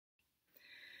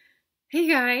Hey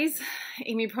guys,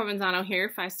 Amy Provenzano here,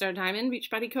 5-star Diamond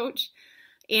Beachbody Coach.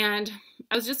 And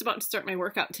I was just about to start my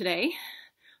workout today.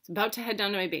 I was about to head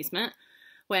down to my basement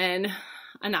when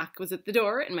a knock was at the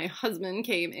door and my husband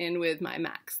came in with my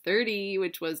Max 30,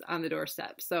 which was on the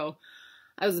doorstep. So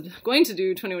I was going to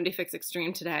do 21 Day Fix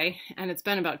Extreme today, and it's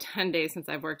been about 10 days since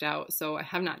I've worked out, so I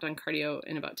have not done cardio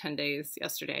in about 10 days.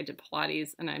 Yesterday I did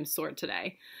Pilates and I'm sore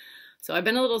today. So I've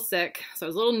been a little sick, so I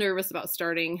was a little nervous about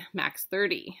starting Max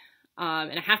 30.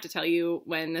 And I have to tell you,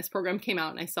 when this program came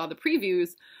out and I saw the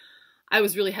previews, I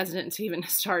was really hesitant to even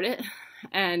start it.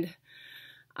 And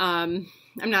I'm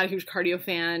not a huge cardio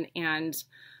fan, and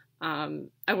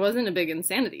I wasn't a big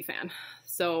Insanity fan.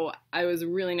 So I was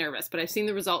really nervous, but I've seen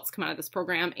the results come out of this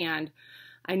program, and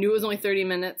I knew it was only 30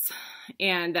 minutes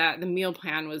and that the meal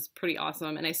plan was pretty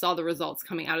awesome. And I saw the results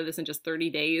coming out of this in just 30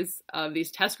 days of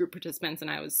these test group participants, and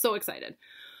I was so excited.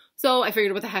 So I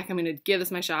figured, what the heck, I'm going to give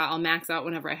this my shot. I'll max out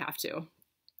whenever I have to.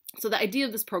 So the idea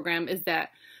of this program is that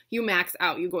you max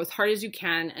out. You go as hard as you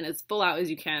can and as full out as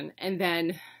you can. And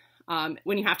then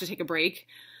when you have to take a break,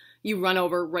 you run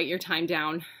over, write your time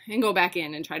down, and go back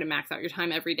in and try to max out your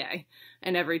time every day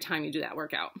and every time you do that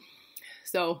workout.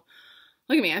 So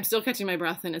look at me. I'm still catching my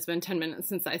breath, and it's been 10 minutes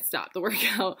since I stopped the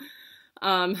workout.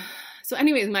 So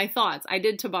anyways, my thoughts. I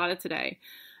did Tabata today,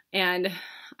 and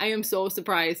I am so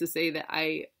surprised to say that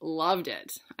I loved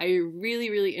it. I really,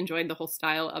 really enjoyed the whole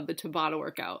style of the Tabata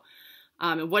workout.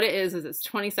 And what it is it's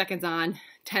 20 seconds on,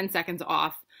 10 seconds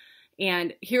off.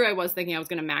 And here I was thinking I was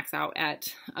going to max out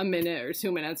at a minute or 2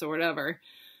 minutes or whatever.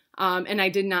 And I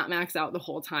did not max out the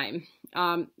whole time.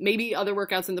 Maybe other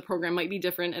workouts in the program might be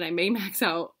different, and I may max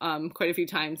out quite a few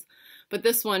times. But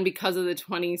this one, because of the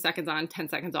 20 seconds on, 10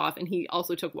 seconds off, and he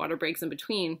also took water breaks in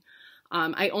between,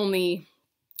 I only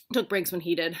took breaks when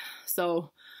he did.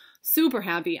 So super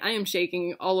happy. I am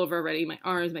shaking all over already. My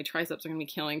arms, my triceps are going to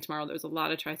be killing tomorrow. There's a lot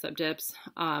of tricep dips,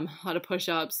 a lot of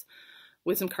push-ups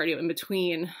with some cardio in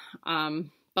between.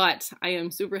 But I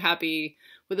am super happy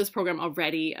with this program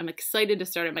already. I'm excited to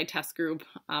start at my test group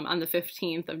on the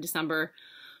 15th of December.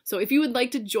 So if you would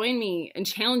like to join me and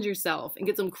challenge yourself and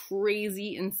get some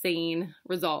crazy, insane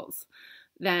results,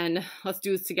 then let's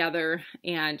do this together,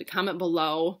 and comment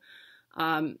below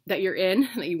that you're in,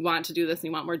 that you want to do this and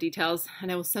you want more details,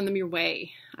 and I will send them your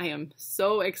way. I am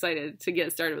so excited to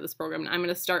get started with this program. I'm going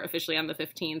to start officially on the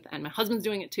 15th, and my husband's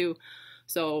doing it too.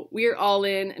 So we're all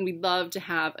in, and we'd love to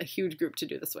have a huge group to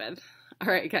do this with. All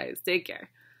right, guys, take care.